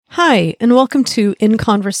Hi, and welcome to In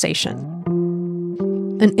Conversation,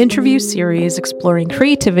 an interview series exploring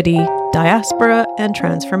creativity, diaspora, and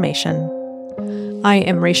transformation. I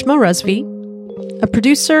am Reshma Razvi, a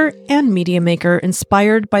producer and media maker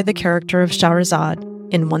inspired by the character of Shahrazad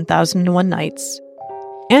in 1001 Nights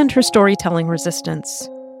and her storytelling resistance.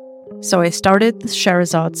 So I started the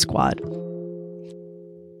Shahrazad Squad.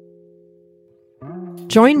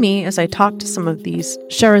 Join me as I talk to some of these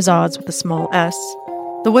Shahrazads with a small s,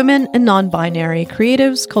 the women and non-binary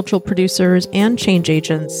creatives, cultural producers, and change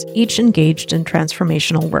agents, each engaged in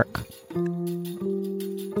transformational work.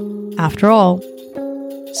 After all,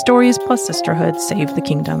 stories plus sisterhood save the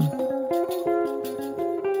kingdom.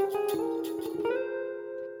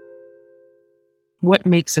 What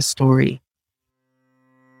makes a story?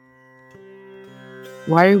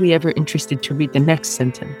 Why are we ever interested to read the next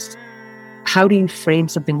sentence? How do you frame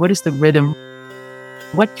something? What is the rhythm?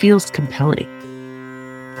 What feels compelling?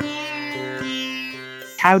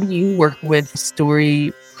 How do you work with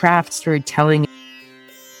story craft, storytelling?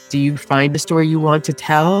 Do you find the story you want to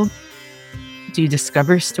tell? Do you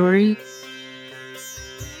discover story?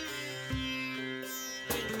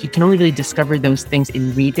 You can only really discover those things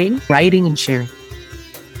in reading, writing, and sharing.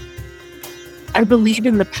 I believe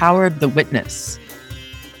in the power of the witness.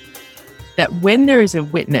 That when there is a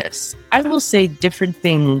witness, I will say different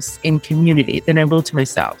things in community than I will to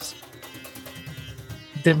myself.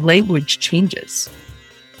 The language changes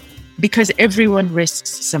because everyone risks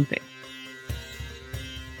something.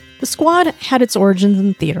 The squad had its origins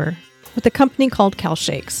in theater with a company called Cal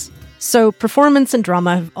Shakes. So performance and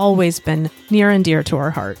drama have always been near and dear to our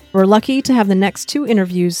heart. We're lucky to have the next two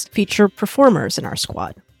interviews feature performers in our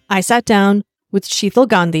squad. I sat down with Sheetal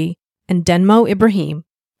Gandhi and Denmo Ibrahim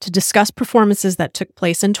to discuss performances that took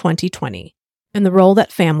place in 2020 and the role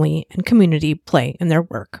that family and community play in their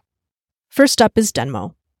work. First up is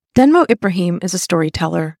Denmo. Denmo Ibrahim is a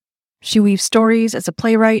storyteller. She weaves stories as a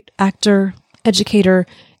playwright, actor, educator,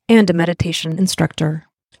 and a meditation instructor.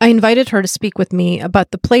 I invited her to speak with me about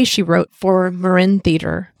the play she wrote for Marin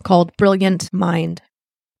Theatre called Brilliant Mind.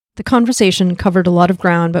 The conversation covered a lot of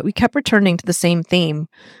ground, but we kept returning to the same theme,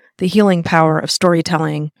 the healing power of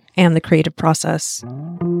storytelling and the creative process.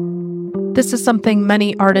 This is something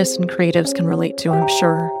many artists and creatives can relate to, I'm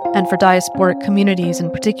sure. And for diasporic communities in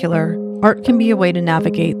particular, art can be a way to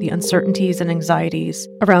navigate the uncertainties and anxieties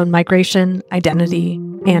around migration, identity,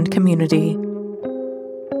 and community.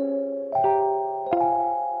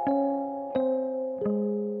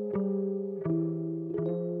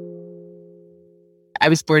 I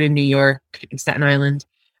was born in New York, in Staten Island.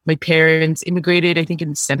 My parents immigrated, I think, in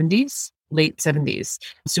the 70s, late 70s.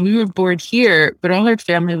 So we were born here, but all our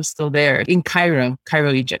family was still there in Cairo,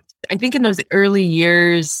 Egypt. I think in those early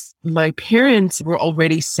years, my parents were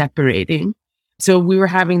already separating. So we were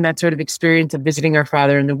having that sort of experience of visiting our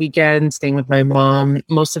father on the weekend, staying with my mom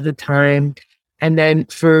most of the time. And then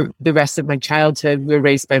for the rest of my childhood, we were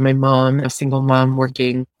raised by my mom, a single mom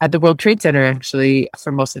working at the World Trade Center, actually,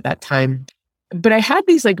 for most of that time. But I had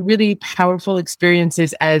these really powerful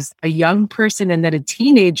experiences as a young person and then a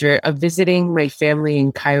teenager of visiting my family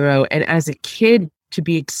in Cairo. And as a kid, to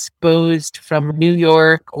be exposed from New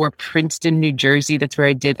York or Princeton, New Jersey, that's where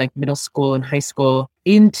I did middle school and high school,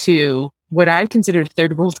 into what I considered a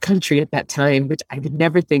third world country at that time, which I would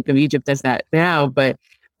never think of Egypt as that now, but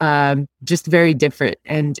just very different.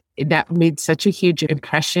 And that made such a huge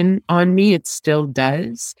impression on me. It still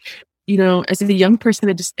does. As a young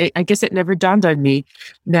person, I guess it never dawned on me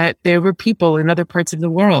that there were people in other parts of the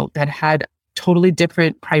world that had totally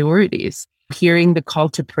different priorities. Hearing the call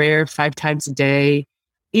to prayer 5 times a day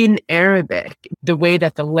in Arabic, the way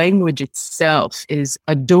that the language itself is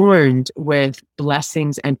adorned with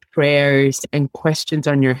blessings and prayers and questions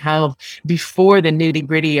on your health before the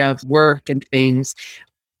nitty-gritty of work and things.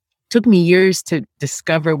 Took me years to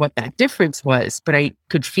discover what that difference was, but I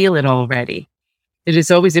could feel it already. It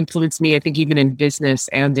has always influenced me, I think, even in business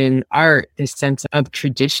and in art, this sense of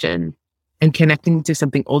tradition and connecting to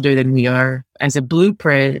something older than we are as a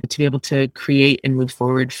blueprint to be able to create and move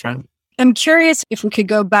forward from. I'm curious if we could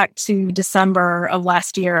go back to December of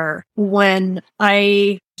last year when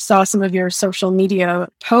I saw some of your social media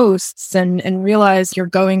posts and realized you're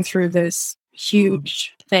going through this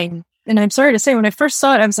huge thing. And I'm sorry to say, when I first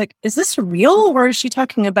saw it, I was like, is this real? Or is she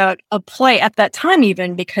talking about a play at that time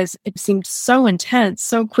even? Because it seemed so intense,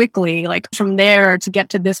 so quickly, from there to get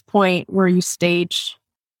to this point where you stage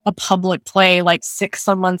a public play 6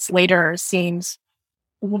 months later seems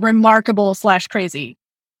remarkable / crazy.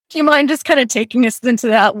 Do you mind just kind of taking us into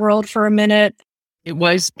that world for a minute? It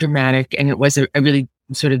was dramatic and it was a really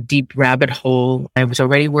sort of deep rabbit hole. I was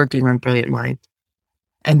already working on Brilliant Mind.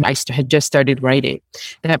 And I had just started writing.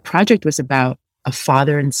 That project was about a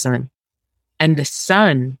father and son. And the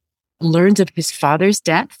son learns of his father's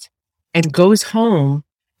death and goes home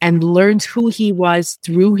and learns who he was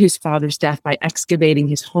through his father's death by excavating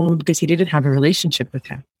his home because he didn't have a relationship with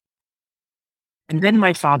him. And then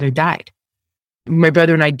my father died. My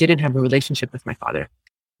brother and I didn't have a relationship with my father.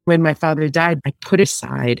 When my father died, I put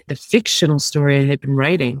aside the fictional story I had been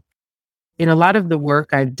writing. In a lot of the work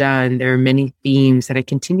I've done, there are many themes that I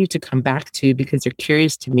continue to come back to because they're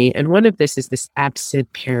curious to me. And one of this is this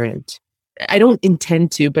absent parent. I don't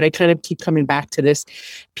intend to, but I kind of keep coming back to this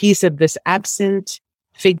piece of this absent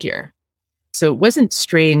figure. So it wasn't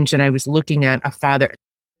strange that I was looking at a father.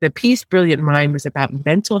 The piece Brilliant Mind was about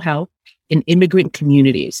mental health in immigrant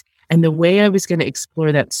communities. And the way I was going to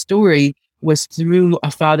explore that story was through a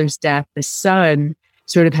father's death. The son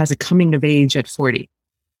sort of has a coming of age at 40.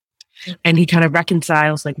 And he kind of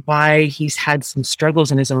reconciles like why he's had some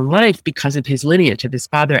struggles in his own life because of his lineage of his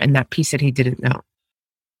father and that piece that he didn't know.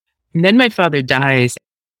 And then my father dies,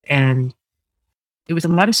 and it was a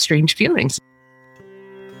lot of strange feelings.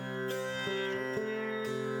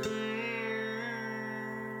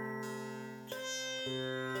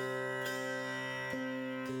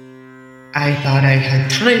 I thought I had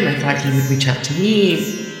time. I thought he would reach out to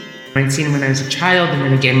me. I'd seen him when I was a child, and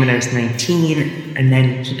then again when I was 19, and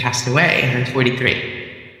then he passed away, and I'm 43.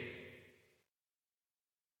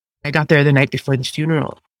 I got there the night before the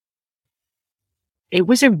funeral. It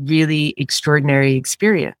was a really extraordinary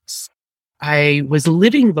experience. I was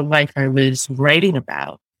living the life I was writing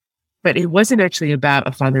about, but it wasn't actually about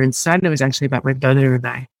a father and son. It was actually about my brother and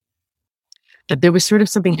I. That there was sort of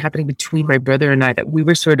something happening between my brother and I, that we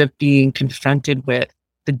were sort of being confronted with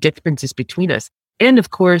the differences between us. And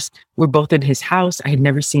of course, we're both in his house. I had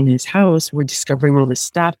never seen his house. We're discovering all this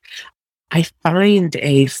stuff. I find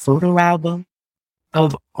a photo album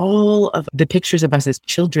of all of the pictures of us as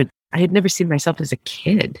children. I had never seen myself as a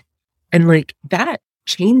kid. And like that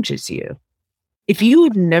changes you. If you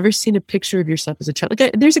had never seen a picture of yourself as a child,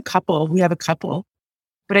 like there's a couple, we have a couple,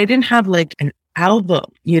 but I didn't have like an album,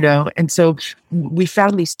 And so we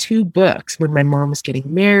found these two books when my mom was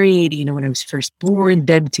getting married, when I was first born,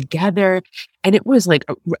 them together. And it was like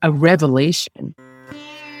a revelation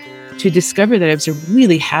to discover that I was a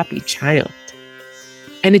really happy child.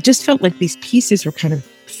 And it just felt like these pieces were kind of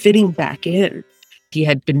fitting back in. He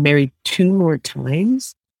had been married 2 more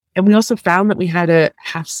times. And we also found that we had a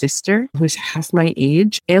half sister who's half my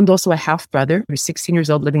age, and also a half brother who's 16 years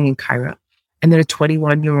old living in Cairo, and then a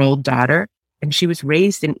 21-year-old daughter. And she was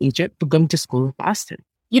raised in Egypt, but going to school in Boston.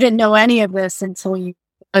 You didn't know any of this until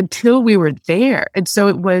we were there. And so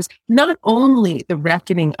it was not only the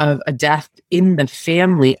reckoning of a death in the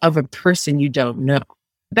family of a person you don't know.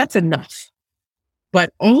 That's enough.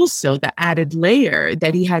 But also the added layer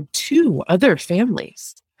that he had 2 other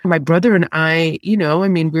families. My brother and I,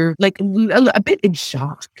 we're like a bit in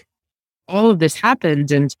shock. All of this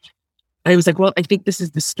happened. And I was like, well, I think this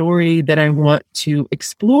is the story that I want to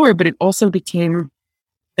explore. But it also became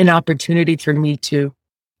an opportunity for me to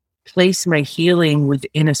place my healing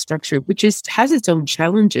within a structure, which has its own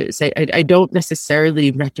challenges. I don't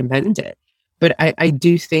necessarily recommend it, but I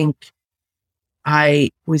do think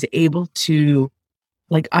I was able to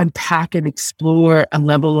like unpack and explore a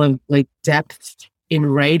level of like depth in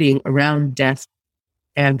writing around death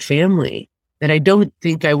and family that I don't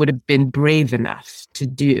think I would have been brave enough to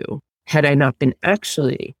do had I not been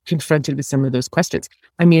actually confronted with some of those questions.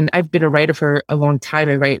 I mean, I've been a writer for a long time.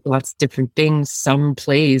 I write lots of different things, some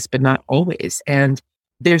plays, but not always. And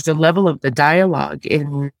there's a level of the dialogue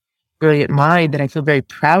in Brilliant Mind that I feel very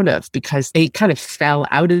proud of because they kind of fell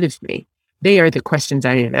out of me. They are the questions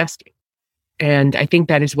I am asking. And I think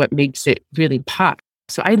that is what makes it really pop.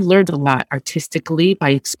 So I learned a lot artistically by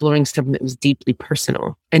exploring something that was deeply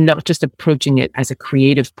personal and not just approaching it as a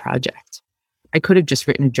creative project. I could have just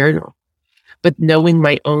written a journal, but knowing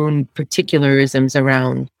my own particularisms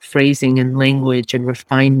around phrasing and language and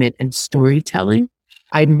refinement and storytelling,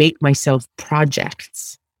 I make myself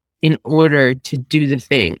projects in order to do the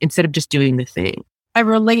thing instead of just doing the thing. I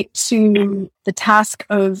relate to the task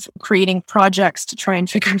of creating projects to try and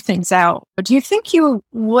figure things out. Do you think you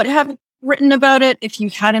would have written about it if you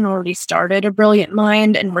hadn't already started A Brilliant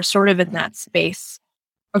Mind and were sort of in that space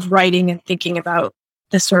of writing and thinking about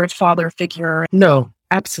this sort of father figure? No,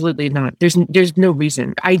 absolutely not. There's no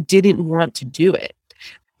reason. I didn't want to do it.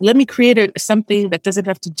 Let me create something that doesn't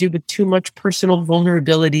have to do with too much personal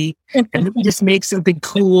vulnerability and let me just make something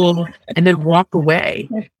cool and then walk away.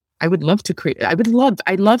 I would love to create. I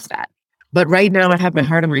love that. But right now I have my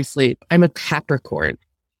heart on my sleeve. I'm a Capricorn.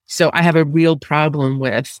 So I have a real problem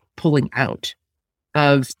with pulling out.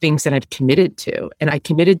 of things that I've committed to. And I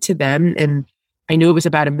committed to them, and I knew it was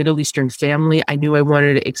about a Middle Eastern family. I knew I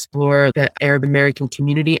wanted to explore the Arab American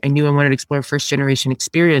community. I knew I wanted to explore first generation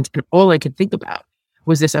experience. And all I could think about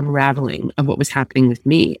was this unraveling of what was happening with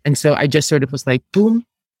me. And so I just sort of was like, boom,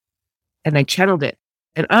 and I channeled it.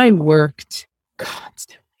 And I worked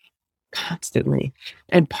constantly.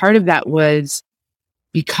 And part of that was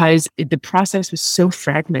because the process was so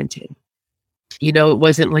fragmented. It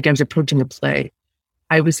wasn't like I was approaching a play.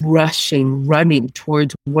 I was running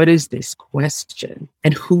towards what is this question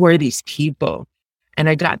and who are these people? And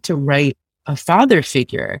I got to write a father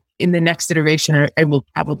figure. In the next iteration, I will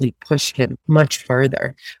probably push him much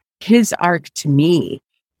further. His arc to me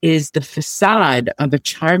is the facade of a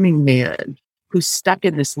charming man who's stuck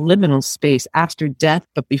in this liminal space after death,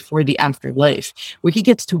 but before the afterlife, where he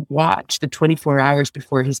gets to watch the 24 hours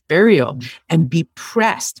before his burial and be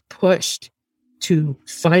pushed to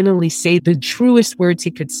finally say the truest words he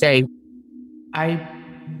could say. I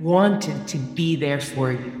wanted to be there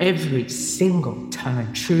for you every single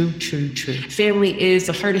time. True. Family is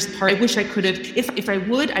the hardest part. I wish I could have, if I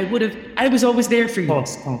would have, I was always there for you.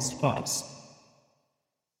 False.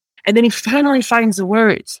 And then he finally finds the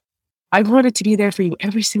words. I wanted to be there for you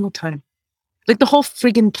every single time. Like the whole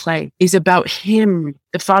friggin' play is about him,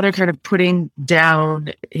 the father kind of putting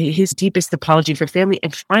down his deepest apology for family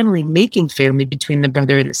and finally making family between the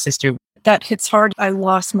brother and the sister. That hits hard. I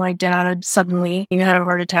lost my dad suddenly. He had a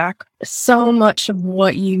heart attack. So much of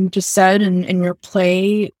what you just said in your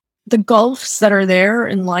play, the gulfs that are there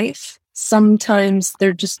in life, sometimes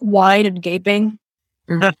they're just wide and gaping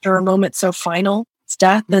after a moment so final. It's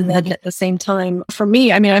death. And then at the same time, for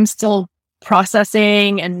me, I'm still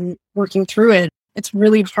processing and working through it. It's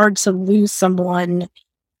really hard to lose someone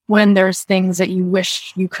when there's things that you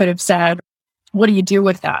wish you could have said. What do you do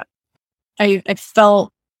with that? I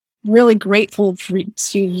felt really grateful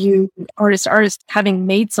to you, artist, having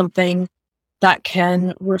made something that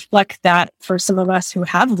can reflect that for some of us who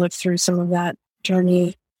have lived through some of that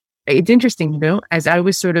journey. It's interesting, as I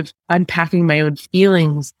was sort of unpacking my own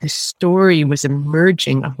feelings, the story was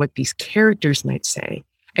emerging of what these characters might say.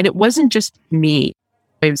 And it wasn't just me.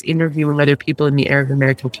 I was interviewing other people in the Arab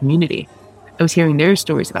American community. I was hearing their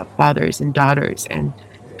stories about fathers and daughters and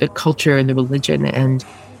the culture and the religion and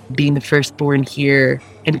being the firstborn here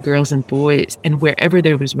and girls and boys. And wherever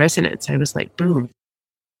there was resonance, I was like, boom,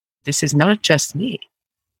 this is not just me.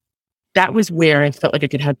 That was where I felt like I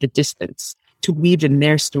could have the distance to weave in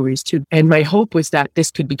their stories too. And my hope was that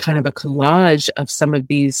this could be kind of a collage of some of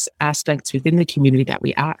these aspects within the community that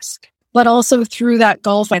we ask. But also through that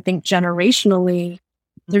gulf, I think generationally,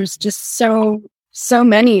 there's just so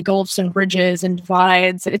many gulfs and bridges and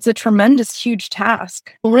divides. It's a tremendous, huge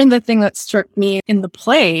task. One of the things that struck me in the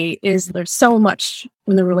play is there's so much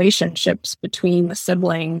in the relationships between the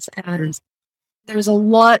siblings. And there's a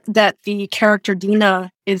lot that the character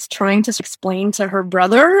Dina is trying to explain to her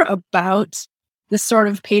brother about this sort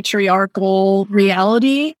of patriarchal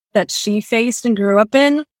reality that she faced and grew up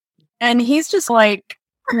in. And he's just like,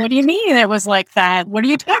 what do you mean it was like that? What are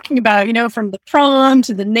you talking about? From the prom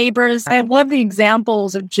to the neighbors. I love the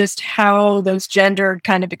examples of just how those gendered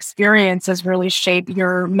kind of experiences really shape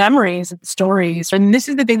your memories and stories. And this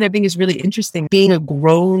is the thing that I think is really interesting. Being a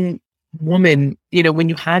grown woman, when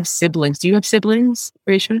you have siblings. Do you have siblings,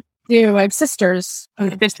 Rachel? I have sisters.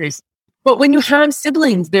 Sisters. But when you have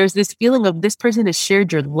siblings, there's this feeling of this person has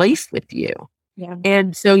shared your life with you. Yeah.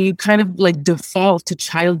 And so you kind of like default to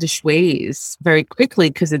childish ways very quickly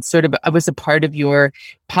because it's sort of, it was a part of your,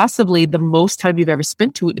 possibly the most time you've ever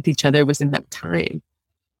spent with each other was in that time.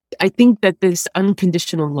 I think that this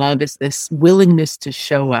unconditional love is this willingness to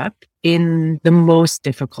show up in the most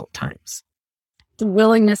difficult times. The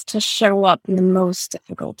willingness to show up in the most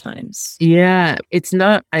difficult times. Yeah. It's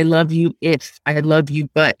not, I love you if, I love you,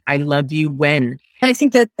 but I love you when. I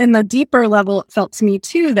think that in the deeper level, it felt to me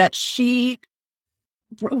too, that she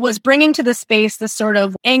was bringing to the space this sort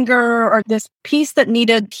of anger or this piece that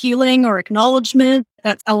needed healing or acknowledgement,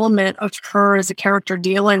 that element of her as a character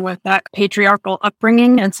dealing with that patriarchal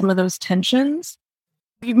upbringing and some of those tensions.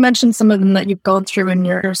 You've mentioned some of them that you've gone through in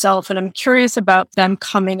yourself, and I'm curious about them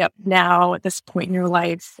coming up now at this point in your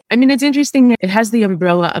life. It's interesting. It has the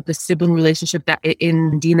umbrella of the sibling relationship that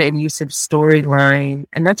in Dina and Yusuf's storyline,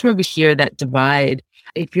 and that's where we hear that divide.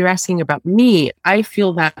 If you're asking about me, I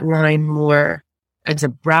feel that line more as a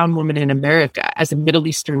brown woman in America, as a Middle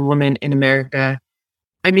Eastern woman in America.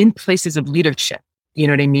 I'm in places of leadership. You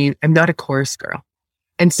know what I mean? I'm not a chorus girl.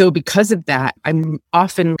 And so because of that, I'm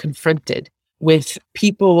often confronted with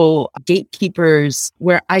people, gatekeepers,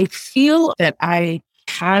 where I feel that I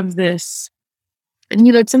have this And,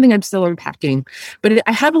 it's something I'm still unpacking, but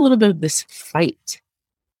I have a little bit of this fight.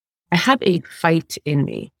 I have a fight in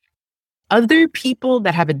me. Other people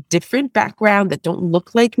that have a different background that don't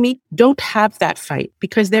look like me don't have that fight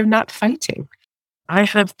because they're not fighting. I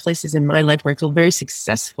have places in my life where I feel very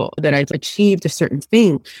successful, that I've achieved a certain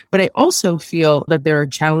thing, but I also feel that there are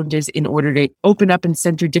challenges in order to open up and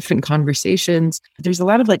center different conversations. There's a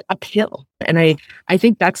lot of uphill. And I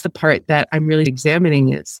think that's the part that I'm really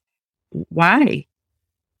examining is why?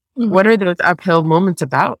 Mm-hmm. What are those uphill moments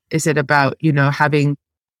about? Is it about, having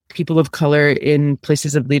people of color in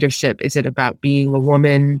places of leadership? Is it about being a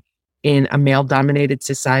woman in a male-dominated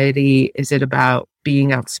society? Is it about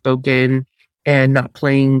being outspoken and not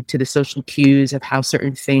playing to the social cues of how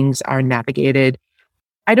certain things are navigated?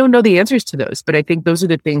 I don't know the answers to those, but I think those are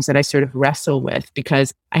the things that I sort of wrestle with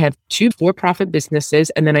because I have 2 for-profit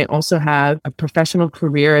businesses, and then I also have a professional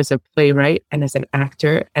career as a playwright and as an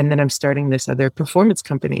actor, and then I'm starting this other performance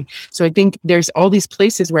company. So I think there's all these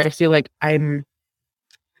places where I feel like I'm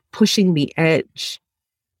pushing the edge.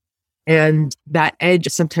 And that edge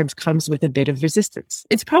sometimes comes with a bit of resistance.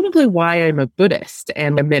 It's probably why I'm a Buddhist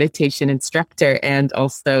and a meditation instructor and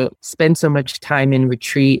also spend so much time in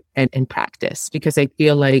retreat and practice, because I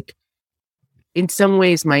feel like in some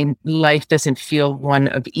ways my life doesn't feel one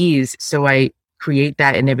of ease. So I create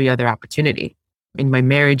that in every other opportunity, in my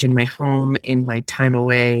marriage, in my home, in my time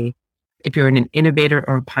away. If you're an innovator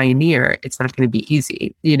or a pioneer, it's not going to be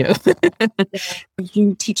easy, You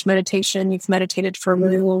teach meditation. You've meditated for a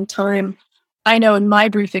really long time. I know in my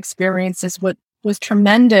brief experiences, what was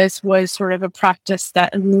tremendous was sort of a practice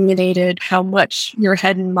that illuminated how much your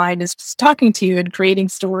head and mind is just talking to you and creating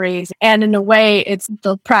stories. And in a way, it's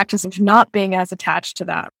the practice of not being as attached to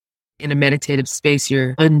that. In a meditative space,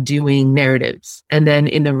 you're undoing narratives. And then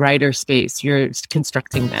in the writer space, you're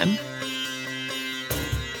constructing them.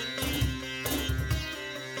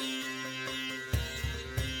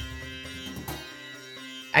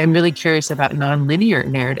 I'm really curious about nonlinear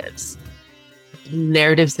narratives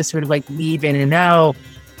that sort of weave in and out.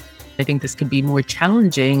 I think this could be more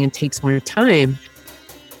challenging and takes more time.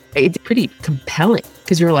 It's pretty compelling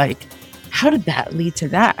because you're like, how did that lead to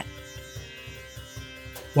that?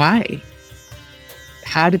 Why?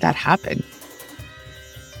 How did that happen?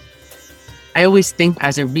 I always think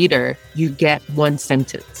as a reader, you get one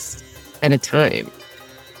sentence at a time.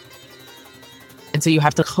 And so you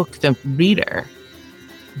have to hook the reader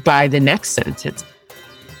by the next sentence.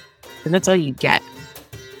 And that's all you get.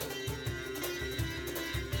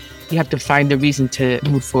 You have to find the reason to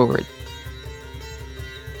move forward.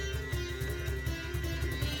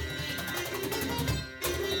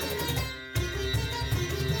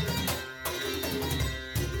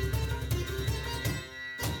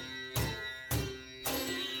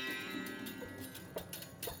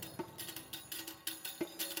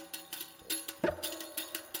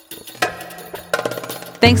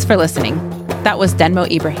 Thanks for listening. That was Denmo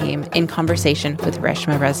Ibrahim in conversation with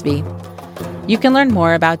Reshma Resvi. You can learn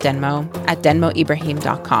more about Denmo at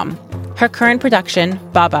denmoibrahim.com. Her current production,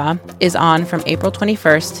 Baba, is on from April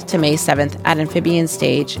 21st to May 7th at Amphibian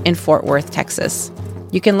Stage in Fort Worth, Texas.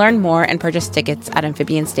 You can learn more and purchase tickets at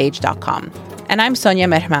amphibianstage.com. And I'm Sonia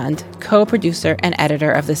Mermand, co-producer and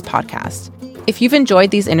editor of this podcast. If you've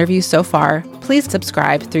enjoyed these interviews so far, please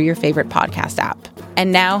subscribe through your favorite podcast app.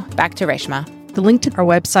 And now, back to Reshma. The link to our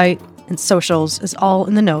website and socials is all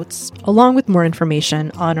in the notes, along with more information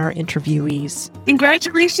on our interviewees.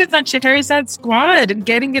 Congratulations on Scheherazade Squad and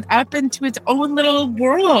getting it up into its own little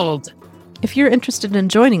world. If you're interested in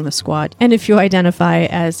joining the squad, and if you identify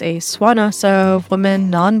as a Swanasa, woman,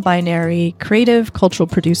 non-binary, creative, cultural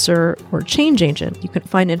producer, or change agent, you can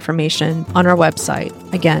find information on our website.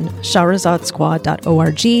 Again,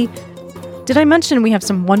 shahrazadSquad.org. Did I mention we have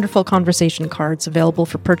some wonderful conversation cards available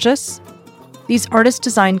for purchase? These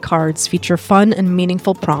artist-designed cards feature fun and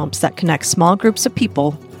meaningful prompts that connect small groups of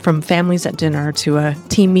people, from families at dinner to a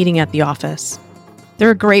team meeting at the office.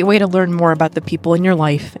 They're a great way to learn more about the people in your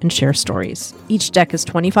life and share stories. Each deck is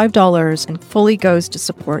 $25 and fully goes to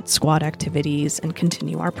support squad activities and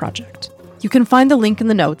continue our project. You can find the link in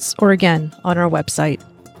the notes or again on our website.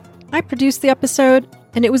 I produced the episode,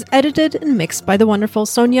 and it was edited and mixed by the wonderful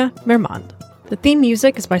Sonia Mermand. The theme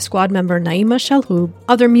music is by squad member Naima Shalhoub.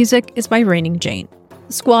 Other music is by Raining Jane.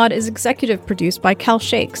 The squad is executive produced by Cal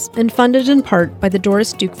Shakes and funded in part by the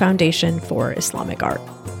Doris Duke Foundation for Islamic Art.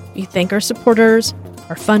 We thank our supporters,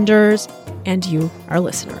 our funders, and you, our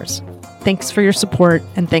listeners. Thanks for your support,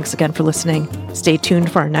 and thanks again for listening. Stay tuned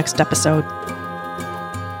for our next episode.